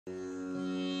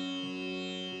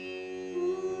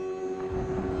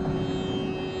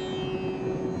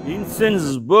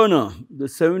Incense Burner, the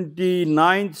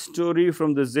 79th story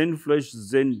from the Zen Flesh,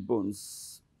 Zen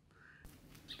Bones.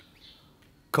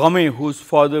 Kame, whose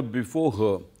father before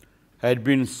her had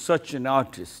been such an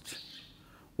artist,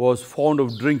 was fond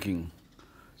of drinking.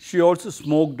 She also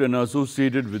smoked and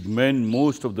associated with men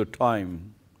most of the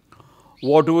time.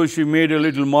 Whatever she made a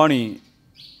little money,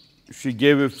 she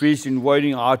gave a feast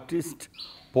inviting artists,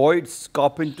 poets,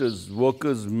 carpenters,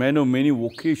 workers, men of many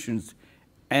vocations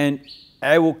and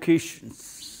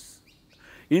avocations.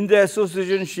 In the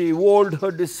association, she evolved her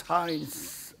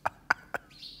designs.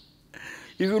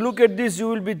 If you look at this, you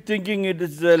will be thinking it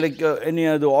is like any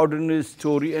other ordinary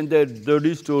story, and the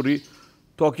dirty story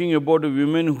talking about a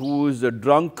woman who is a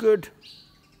drunkard.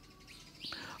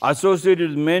 Associated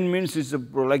with men means it's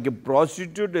like a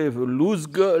prostitute, a loose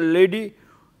girl, lady,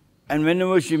 and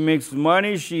whenever she makes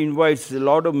money, she invites a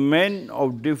lot of men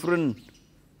of different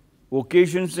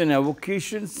vocations and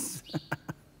avocations.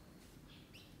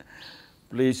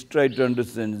 Please try to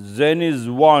understand. Zen is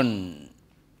one,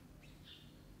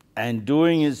 and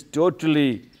doing is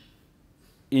totally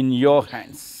in your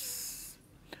hands.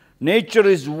 Nature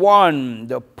is one.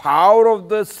 The power of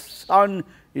the sun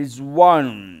is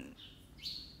one.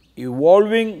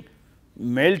 Evolving,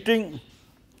 melting,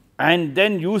 and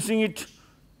then using it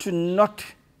to not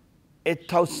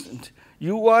 1,000.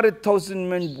 You are 1,000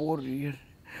 men warrior.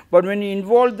 But when you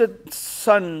involve the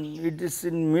sun, it is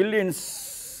in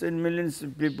millions and millions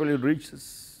of people it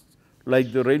reaches.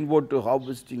 Like the rainwater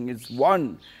harvesting is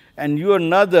one, and you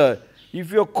another.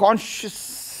 If you are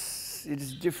conscious, it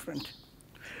is different.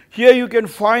 Here you can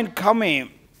find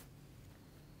Kame.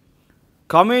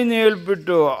 Kame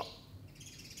nelbittu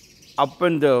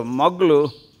appanda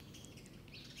maglu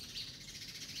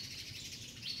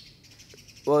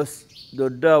was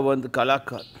dodda ಒಂದು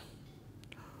ಕಲಾಕಾರ.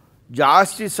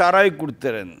 ಜಾಸ್ತಿ ಸಾರಾಯಿ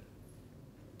ಕುಡ್ತಾರೆ,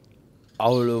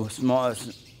 ಅವಳು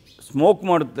smoke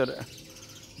ಮಾಡ್ತಾರೆ,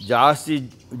 ಜಾಸ್ತಿ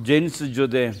gents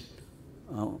ಜೊತೆ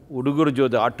ಹುಡುಗರ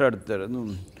ಜೊತೆ ಆಟ ಆಡ್ತಾರೆ.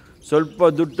 ಸ್ವಲ್ಪ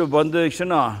ದುಡ್ಡು ಬಂದ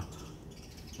ತಕ್ಷಣ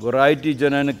ವೆರೈಟಿ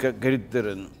ಜನನ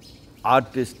ಕರೀತಾರೆ,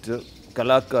 ಆರ್ಟಿಸ್ಟ್,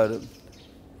 ಕಲಾಕಾರ,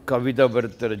 ಕವಿತಾ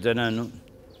ಬರ್ತಾರೆ, ಜನನು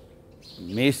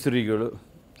ಮೇಸ್ತ್ರಿಗಳು,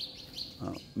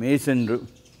 ಮೇಸನ್ರು,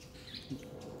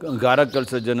 ಗಾರ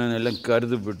ಕೆಲಸ ಜನನೆಲ್ಲ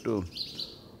ಕರೆದು ಬಿಟ್ಟು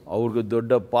ಅವ್ರಿಗೆ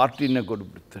ದೊಡ್ಡ ಪಾರ್ಟಿನ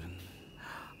ಕೊಟ್ಬಿಡ್ತಾರೆ.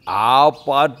 ಆ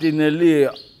ಪಾರ್ಟಿನಲ್ಲಿ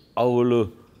ಅವಳು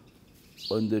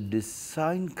ಒಂದು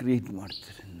ಡಿಸೈನ್ ಕ್ರಿಯೇಟ್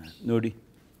ಮಾಡ್ತಾರೆ. ನೋಡಿ,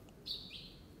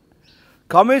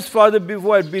 Kame's father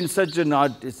before had been such an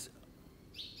artist.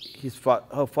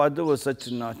 Her father was such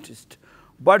an artist.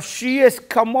 But she has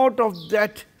come out of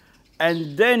that, and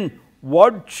then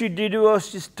what she did was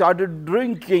she started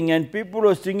drinking, and people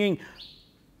were singing.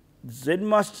 Zen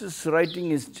master's writing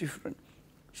is different.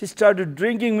 She started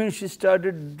drinking means she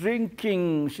started drinking.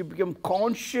 She became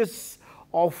conscious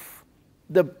of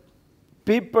the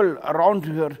people around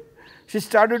her. She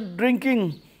started drinking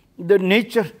the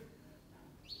nature.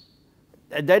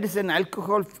 That is an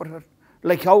alcohol for her.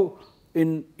 Like how in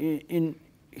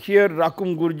here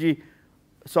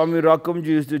Swami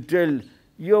Rakumjee used to tell,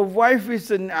 your wife is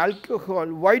an alcohol.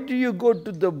 Why do you go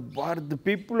to the bar? The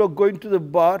people who are going to the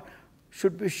bar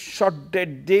should be shot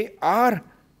dead. They are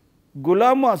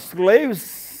gulama, slaves.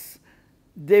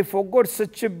 They forgot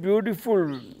such a beautiful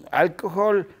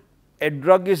alcohol. A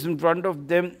drug is in front of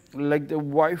them, like the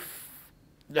wife,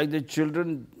 like the children,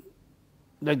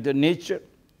 like the nature.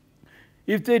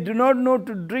 If they do not know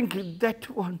to drink that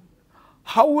one,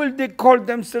 how will they call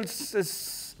themselves as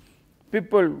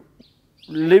people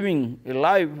living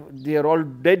alive? They are all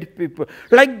dead people.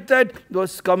 Like that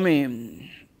was Kame.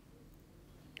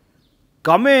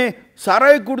 Kame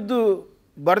sarai kudu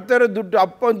bartara duttu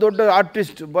appan dodda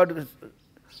artist, but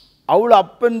avulu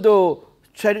appandu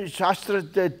ಶಾಸ್ತ್ರ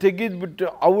ತೆಗೆದುಬಿಟ್ಟು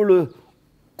ಅವಳು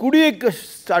ಕುಡಿಯೋಕ್ಕೆ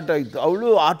start ಆಯಿತು. ಅವಳು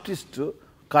artist,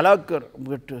 ಕಲಾಕಾರ,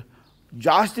 but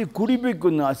ಜಾಸ್ತಿ ಕುಡಿಬೇಕು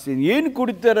ಅನ್ನೋ ಆಸೆ. ಏನು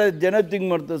ಕುಡಿತಾರೆ ಜನ ತಿಂಗ್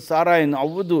ಮಾಡ್ತಾರೆ? ಸಾರಾಯಿನ.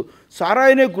 ಹೌದು,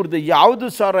 ಸಾರಾಯಿನೇ ಕುಡ್ತಾರೆ. ಯಾವುದು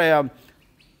ಸಾರಾಯ?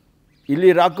 ಇಲ್ಲಿ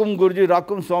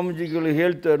ರಾಕುಂ ಸ್ವಾಮೀಜಿಗಳು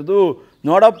ಹೇಳ್ತಾ ಇರೋದು,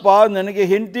 ನೋಡಪ್ಪ, ನನಗೆ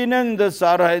ಹೆಂಡತಿನಿಂದ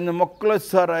ಸಾರಾಯ, ಮಕ್ಕಳ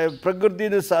ಸಾರಾಯ,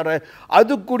 ಪ್ರಕೃತಿನ ಸಾರಾಯ,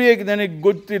 ಅದು ಕುಡಿಯೋಕ್ಕೆ ನನಗೆ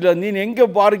ಗೊತ್ತಿಲ್ಲ. ನೀನು ಹೆಂಗೆ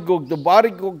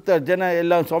ಬಾರಿಗೆ ಹೋಗ್ತಾ ಜನ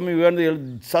ಎಲ್ಲ ಸ್ವಾಮಿ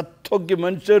ಸತ್ತೋಗಿ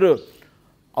ಮನುಷ್ಯರು,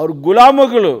 ಅವ್ರ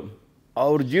ಗುಲಾಮಗಳು,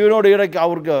 ಅವ್ರ ಜೀವನೋடு ಇರೋಕ್ಕೆ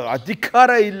ಅವ್ರಿಗೆ ಅಧಿಕಾರ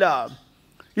ಇಲ್ಲ.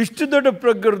 ಇಷ್ಟು ದೊಡ್ಡ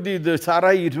ಪ್ರಕೃತಿ ಇದು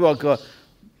ಸಾರಾಯಿ ಇರುವಾಗ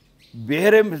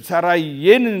ಬೇರೆ ಸಾರಾಯಿ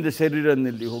ಏನಿಂದ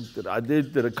ಶರೀರದಲ್ಲಿ ಹೋಗ್ತಾರೆ. ಅದೇ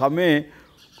ಥರ ಕಮೆ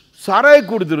ಸಾರಾಯಿ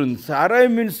ಕುಡಿದ್ರು. ಸಾರಾಯಿ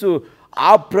ಮೀನ್ಸು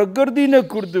ಆ ಪ್ರಕೃತಿನ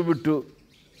ಕುಡಿದು ಬಿಟ್ಟು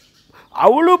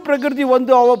ಅವಳು ಪ್ರಕೃತಿ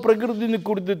ಒಂದು, ಅವ ಪ್ರಕೃತಿನ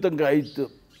ಕುಡಿದು ತಂಗ ಆಯಿತು.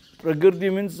 ಪ್ರಕೃತಿ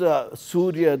ಮೀನ್ಸ್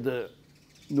ಸೂರ್ಯದ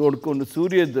ನೋಡಿಕೊಂಡು,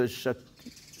 ಸೂರ್ಯದ ಶಕ್ತಿ,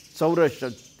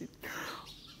 ಸೌರಶಕ್ತಿ.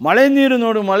 ಮಳೆ ನೀರು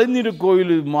ನೋಡು, ಮಳೆ ನೀರು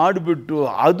ಕೊಯ್ಲು ಮಾಡಿಬಿಟ್ಟು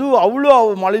ಅದು ಅವಳು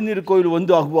ಮಳೆ ನೀರು ಕೊಯ್ಲು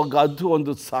ಒಂದು ಆಗುವಾಗ ಅದು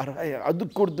ಒಂದು ಸಾರಾಯ, ಅದು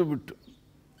ಕುಡಿದು ಬಿಟ್ಟು.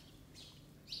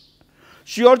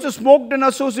 She also smoked and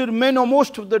associated men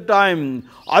most of the time.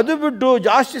 ಅದು ಬಿಟ್ಟು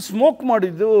ಜಾಸ್ತಿ ಸ್ಮೋಕ್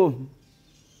ಮಾಡಿದ್ದು,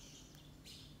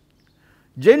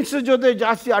 ಜೆಂಟ್ಸ್ ಜೊತೆ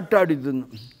ಜಾಸ್ತಿ ಆಟ ಆಡಿದ್ದನು.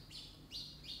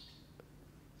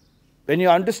 When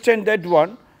you understand that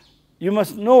one, you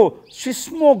must know she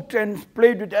smoked and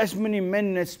played with as many men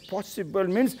as possible.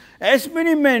 Means as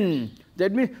many men.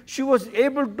 That means she was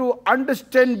able to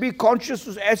understand, be conscious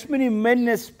of as many men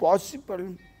as possible.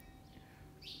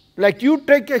 Like you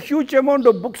take a huge amount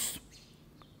of books,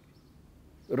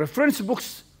 reference books,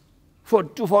 for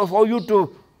you to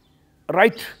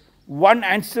write one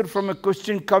answer from a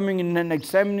question coming in an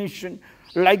examination.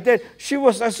 Like that, she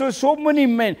was associated so many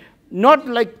men, not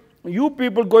like you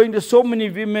people going to so many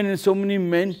women and so many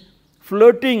men,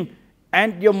 flirting,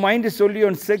 and your mind is only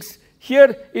on sex. Here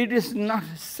it is not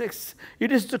sex,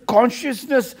 it is the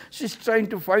consciousness. She's trying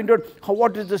to find out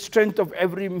what is the strength of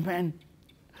every man.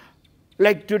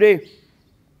 Like today,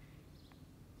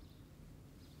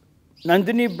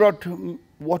 Nandini brought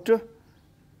water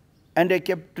and I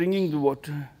kept drinking the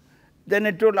water. Then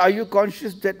I told, are you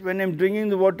conscious that when I'm drinking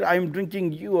the water, I'm drinking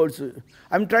you also?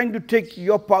 I'm trying to take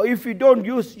your power. If you don't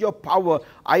use your power,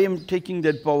 I am taking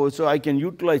that power so I can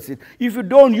utilize it. If you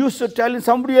don't use your talent,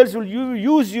 somebody else will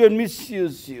use you and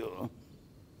misuse you.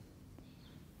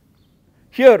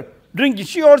 Here, drinking.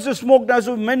 She also smoked as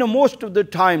men most of the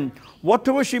time.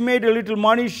 Whatever she made a little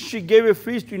money, she gave a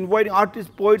feast inviting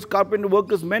artists, poets, carpenter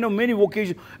workers, men of many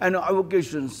vocations and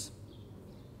avocations.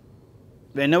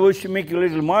 Whenever she make a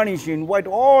little money, she invite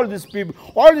all these people,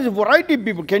 all these variety of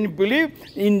people. Can you believe?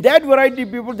 In that variety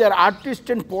of people, there are artists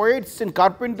and poets and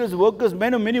carpenters, workers,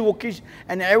 men of many vocations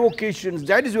and avocations.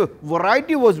 That is where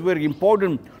variety was very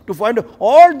important to find out.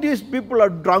 All these people are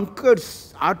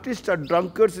drunkards. Artists are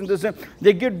drunkards in the sense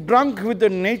they get drunk with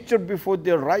the nature before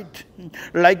they write.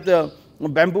 Like the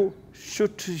bamboo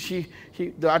shoot,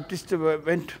 the artist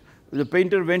went, the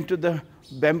painter went to the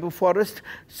bamboo forest,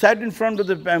 sat in front of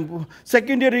the bamboo.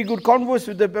 Second year he could converse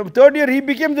with the bamboo. Third year he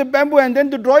became the bamboo, and then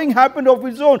the drawing happened of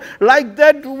his own. Like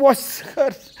that was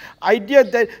her idea,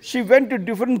 that she went to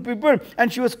different people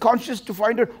and she was conscious to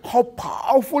find out how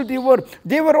powerful they were.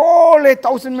 They were all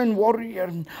 1,000-man warrior.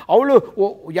 ಅವಳು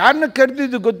ಯಾರನ್ನ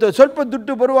ಕರೆದಿದ್ದು ಗೊತ್ತಾ? ಸ್ವಲ್ಪ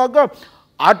ದುಡ್ಡು ಬರುವಾಗ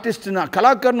ಆರ್ಟಿಸ್ಟ್ನ,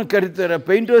 ಕಲಾಕಾರನ ಕರೀತಾರೆ,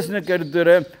 ಪೇಂಟರ್ಸ್ನ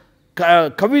ಕರೀತಾರೆ,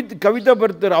 ಕವಿತಾ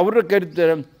ಬರ್ತಾರೆ, ಅವ್ರನ್ನ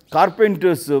ಕರೀತಾರೆ,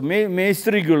 ಕಾರ್ಪೆಂಟರ್ಸ್,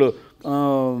 ಮೇಸ್ತ್ರಿಗಳು,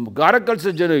 ಗಾರ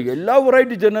ಕಲಿಸೋ ಜನ, ಎಲ್ಲ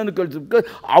ವೆರೈಟಿ ಜನನ ಕಲಿಸ.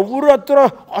 ಅವ್ರ ಹತ್ರ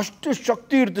ಅಷ್ಟು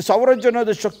ಶಕ್ತಿ ಇರುತ್ತೆ, 1000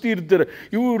 ಜನದ ಶಕ್ತಿ ಇರ್ತಾರೆ.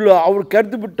 ಇವಳು ಅವ್ರು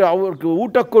ಕರೆದು ಬಿಟ್ಟು ಅವ್ರಿಗೆ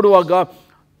ಊಟ ಕೊಡುವಾಗ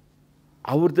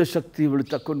ಅವ್ರದ್ದು ಶಕ್ತಿ ಇವಳು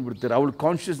ತಗೊಂಡು ಬಿಡ್ತಾರೆ. ಅವಳು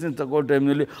ಕಾನ್ಷಿಯಸ್ನೆಸ್ ತಗೊಳ್ಳೋ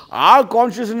ಟೈಮ್ನಲ್ಲಿ ಆ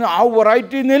ಕಾನ್ಷಿಯಸ್ನೆಸ್, ಆ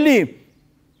ವೆರೈಟಿನಲ್ಲಿ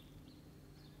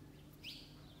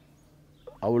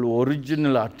ಅವಳು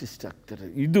ಒರಿಜಿನಲ್ ಆರ್ಟಿಸ್ಟ್ ಆಗ್ತಾರೆ.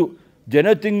 ಇದು ಜನ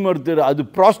ಥಿಂಕ್ ಮಾಡ್ತಾರೆ ಅದು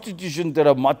ಪ್ರಾಸ್ಟಿಟ್ಯೂಷನ್ ಥರ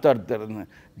ಮಾತಾಡ್ತಾರೆ,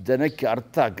 ಜನಕ್ಕೆ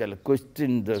ಅರ್ಥ ಆಗಲ್ಲ.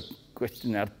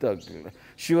 question ಅರ್ಥ ಆಗಲಿಲ್ಲ.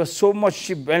 She was so much,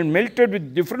 she melted with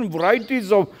different varieties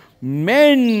of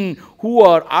men who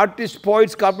are artists,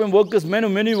 poets, carpenter workers, men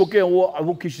of many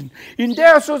vocations. In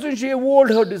their association, she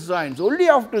evolved her designs. Only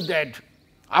after that,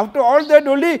 after all that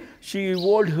only, she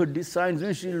evolved her designs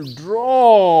and she will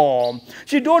draw.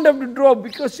 She don't have to draw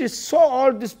because she saw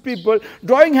all these people.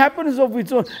 Drawing happens of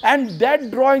its own. And that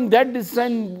drawing, that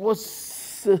design was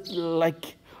like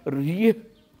real.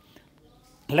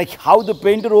 Like how the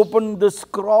painter opened the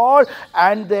scroll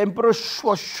and the emperor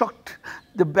was shocked.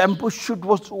 The bamboo shoot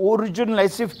was original,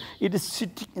 as if it is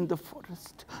sitting in the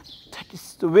forest. That is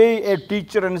the way a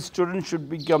teacher and a student should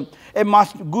become. A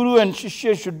master, guru and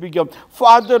shishya should become.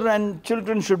 Father and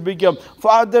children should become.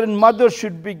 Father and mother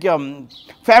should become.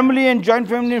 Family and joint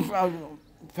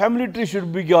family tree should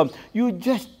become. You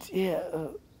just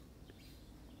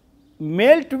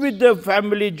melt with the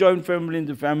family, joint family in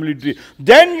the family tree.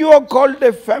 Then you are called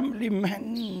a family man.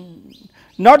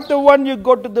 Not the one you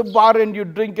go to the bar and you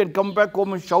drink and come back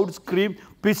home and shout, scream,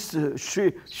 piss,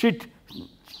 shit,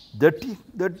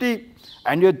 dirty.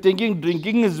 And you're thinking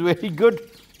drinking is very good.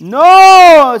 No,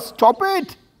 stop it.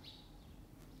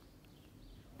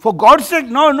 For God's sake,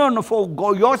 no, for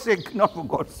your sake, not for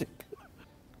God's sake.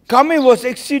 Kame was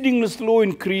exceedingly slow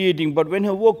in creating, but when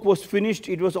her work was finished,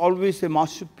 it was always a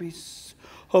masterpiece.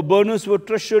 Her burners were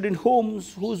treasured in homes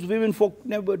whose women folk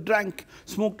never drank,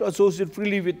 smoked, associated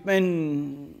freely with men.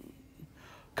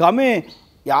 Kame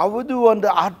ಯಾವುದು ಒಂದು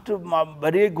art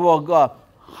ಬರೆಯುವಾಗ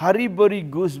hurry-burry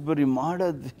ಗೂಸ್ಬರಿ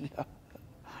ಮಾಡೋದಿಲ್ಲ.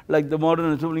 Like the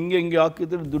modern ಹಿಂಗೆ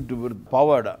ಹಾಕಿದ್ರೆ ದುಡ್ಡು ಬರುತ್ತೆ.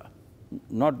 ಪವಾಡ,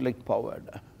 not like ಪವಾಡ.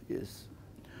 ಎಸ್,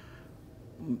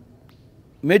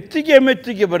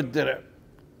 ಮೆತ್ತಿಗೆ ಬರ್ತಾರೆ.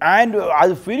 ಆ್ಯಂಡ್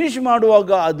ಅದು ಫಿನಿಷ್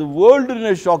ಮಾಡುವಾಗ ಅದು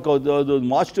ವರ್ಲ್ಡ್ನೇ ಶಾಕ್ ಅದು ಅದೊಂದು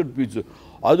ಮಾಸ್ಟರ್ ಪೀಸು.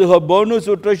 ಅದು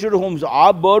ಬರ್ನರ್ಸು ಟ್ರೆಷರ್ ಹೋಮ್ಸ್, ಆ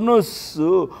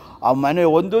ಬರ್ನರ್ಸು ಆ ಮನೆ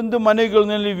ಒಂದೊಂದು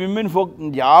ಮನೆಗಳಲ್ಲಿ ವಿಮೆನ್ ಫೋಕ್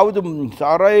ಯಾವುದು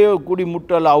ಸಾರಾಯ ಕುಡಿ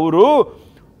ಮುಟ್ಟಲ್ಲ, ಅವರು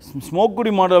ಸ್ಮೋಕ್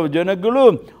ಕುಡಿ ಮಾಡೋ ಜನಗಳು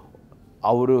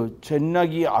ಅವರು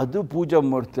ಚೆನ್ನಾಗಿ ಅದು ಪೂಜೆ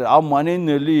ಮಾಡ್ತಾರೆ. ಆ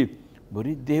ಮನೆಯಲ್ಲಿ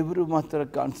ಬರೀ ದೇವರು ಮಾತ್ರ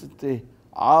ಕಾಣಿಸುತ್ತೆ.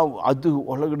 ಅದು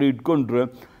ಒಳಗಡೆ ಇಟ್ಕೊಂಡ್ರೆ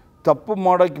ತಪ್ಪು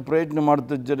ಮಾಡೋಕ್ಕೆ ಪ್ರಯತ್ನ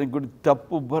ಮಾಡ್ತಾರೆ ಜನಗಳು,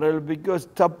 ತಪ್ಪು ಬರಲ್ಲ. ಬಿಕಾಸ್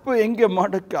ತಪ್ಪು ಹೆಂಗೆ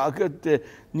ಮಾಡೋಕ್ಕೆ ಆಗತ್ತೆ?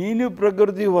 ನೀನು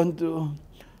ಪ್ರಕೃತಿ ಒಂದು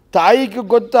ತಾಯಿಗೆ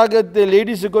ಗೊತ್ತಾಗತ್ತೆ,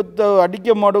 ಲೇಡೀಸ್ಗೆ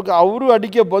ಅಡುಗೆ ಮಾಡೋಕೆ, ಅವರು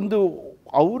ಅಡುಗೆ ಬಂದು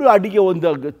ಅವರು ಅಡುಗೆ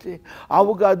ಒಂದಾಗುತ್ತೆ.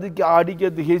 ಆವಾಗ ಅದಕ್ಕೆ ಆ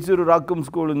ಅಡುಗೆದು ಹೆಸರು ರಾಕಮ್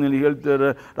ಸ್ಕೂಲಿನಲ್ಲಿ ಹೇಳ್ತಾರೆ,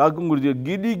 ರಾಕಮ್ ಗುರುಜಿ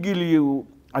ಗಿಲಿ ಗಿಲಿ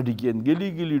ಅಡುಗೆ ಅಂತ, ಗಿಲಿ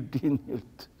ಗಿಲಿ ಟೀ ಅಂತ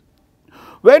ಹೇಳ್ತಾರೆ.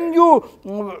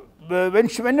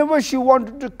 Whenever she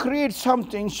wanted to create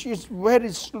something, she is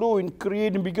very slow in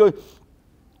creating, because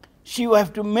she would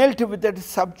have to melt with that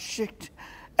subject.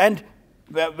 And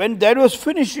when that was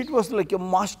finished, it was like a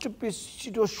masterpiece.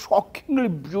 It was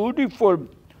shockingly beautiful,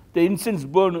 the incense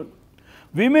burner.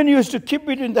 Women used to keep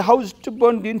it in the house to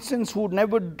burn the incense, who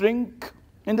never drink,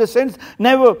 in the sense,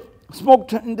 never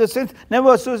smoked, in the sense,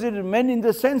 never associated men, in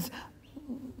the sense,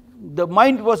 the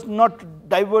mind was not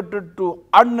diverted to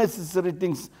unnecessary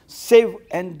things. Save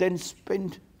and then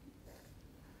spend.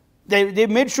 They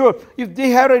made sure if they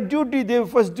had a duty, they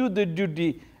first do the duty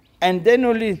and then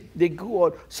only they go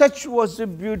out. Such was the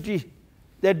beauty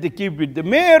that they keep it. The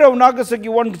mayor of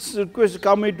Nagasaki once requested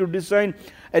Kame to design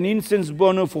an incense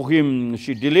burner for him.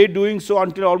 She delayed doing so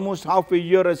until almost half a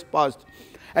year has passed.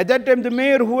 At that time, the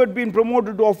mayor, who had been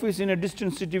promoted to office in a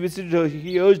distant city, visited her.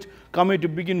 He urged Kame to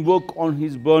begin work on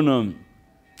his burner.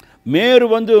 Mayor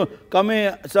ಬಂದು ಕಮ್ಮಿ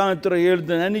ಹತ್ರ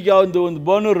ಹೇಳ್ದೆ, ನನಗೆ ಒಂದು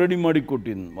burner ready ಮಾಡಿ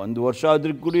ಕೊಟ್ಟಿದ್ದು. 1 ವರ್ಷ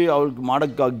ಆದರೂ ಕೂಡ ಅವ್ರಿಗೆ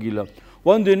ಮಾಡೋಕ್ಕಾಗಿಲ್ಲ.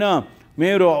 ಒಂದಿನ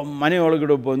ಮೇಯರು ಮನೆ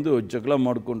ಒಳಗಡೆ ಬಂದು ಜಗಳ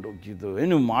ಮಾಡ್ಕೊಂಡು ಹೋಗಿದ್ದು.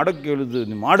 ಏನು ಮಾಡೋಕ್ಕೆ ಹೇಳಿದ್ರು,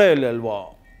 ನೀವು ಮಾಡೇ ಇಲ್ಲ ಅಲ್ವಾ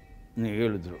ನೀವು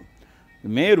ಹೇಳಿದ್ರು.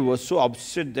 Mayor was so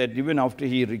upset that even after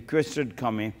he requested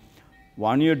Kame,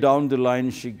 1 year down the line,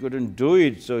 she couldn't do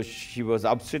it. So she was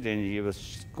upset and he was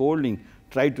scolding,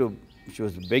 she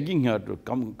was begging her to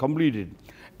complete it.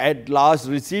 At last,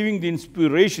 receiving the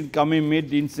inspiration, Kame made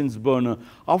the incense burner.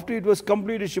 After it was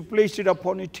completed, she placed it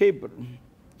upon a table.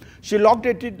 She looked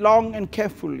at it long and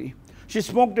carefully. She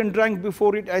smoked and drank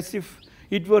before it as if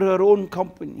it were her own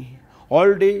company.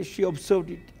 All day she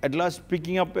observed it. At last,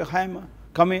 picking up a hammer,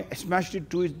 Kame smashed it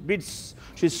to its bits.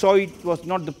 She saw it was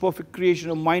not the perfect creation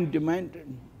her mind demanded.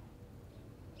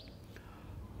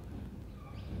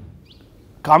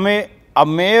 Kame, a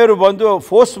mayor ಬಂದು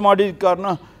force ಮಾಡಿದ ಕಾರಣ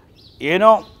ಏನೋ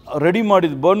ready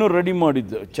ಮಾಡಿದ್ದು, burner ready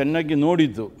ಮಾಡಿದ್ದು, ಚೆನ್ನಾಗಿ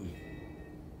ನೋಡಿದ್ದು,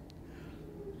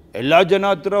 ಎಲ್ಲ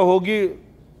ಜನ ಹತ್ರ ಹೋಗಿ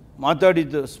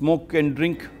ಮಾತಾಡಿದ್ದು, ಸ್ಮೋಕ್ ಆ್ಯಂಡ್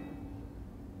ಡ್ರಿಂಕ್.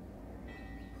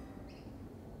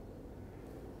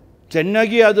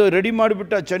 ಚೆನ್ನಾಗಿ ಅದು ರೆಡಿ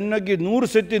ಮಾಡಿಬಿಟ್ಟ, ಚೆನ್ನಾಗಿ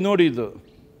 100 ಸತಿ ನೋಡಿದ್ದು,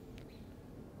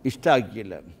 ಇಷ್ಟ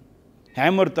ಆಗಿಲ್ಲ.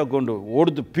 ಹ್ಯಾಮರ್ ತಗೊಂಡು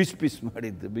ಹೊಡೆದು ಪೀಸ್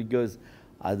ಮಾಡಿದ್ದು. ಬಿಕಾಸ್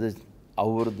ಅದು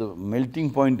ಅವ್ರದ್ದು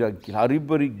ಮೆಲ್ಟಿಂಗ್ ಪಾಯಿಂಟ್ ಆಗಿಲ್ಲ,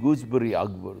 ಹರಿಬರಿ ಗೂಸ್ಬರಿ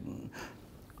ಆಗಬಾರ್ದು.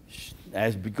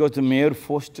 Because the mayor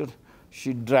forced her, she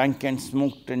drank and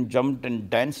smoked and jumped and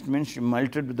danced. Means she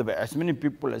melted with as many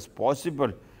people as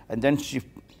possible. And then she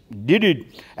did it.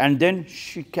 And then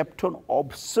she kept on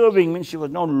observing. Means she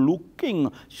was not looking,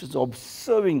 she was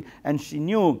observing. And she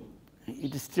knew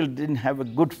it still didn't have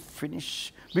a good finish.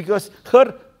 Because her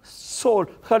soul,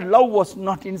 her love was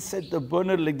not inside the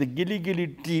burner like the gilly gilly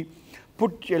tea.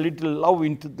 Put a little love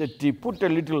into the tea. Put a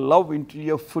little love into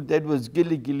your food. That was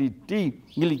gilly gilly tea,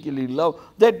 gilly gilly love.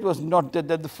 That was not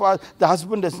that. The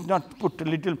husband has not put a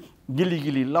little gilly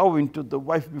gilly love into the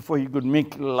wife before he could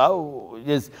make love.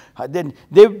 Yes. Then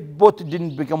they both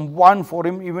didn't become one for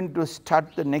him even to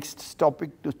start the next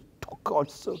topic to talk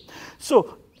also. So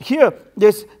here,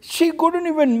 she couldn't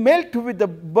even melt with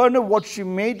the burner what she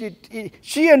made it.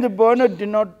 She and the burner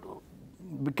did not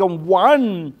become one.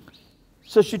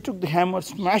 So she took the hammer,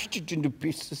 smashed it into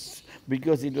pieces,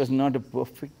 because it was not a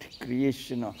perfect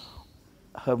creation.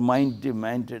 Her mind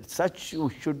demanded. Such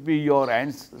should be your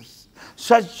answers.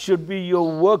 Such should be your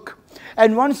work.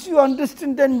 And once you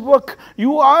understand that work,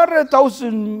 you are a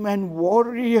 1,000-man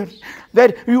warrior.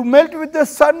 That you melt with the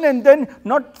sun, and then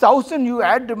not 1,000, you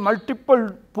add multiple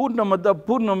purnamada,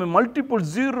 multiple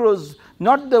zeros.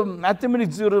 Not the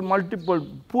mathematics zero, multiple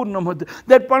purnamada.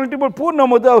 That multiple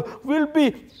purnamada will be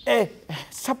a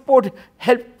support,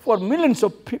 help for millions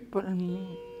of people.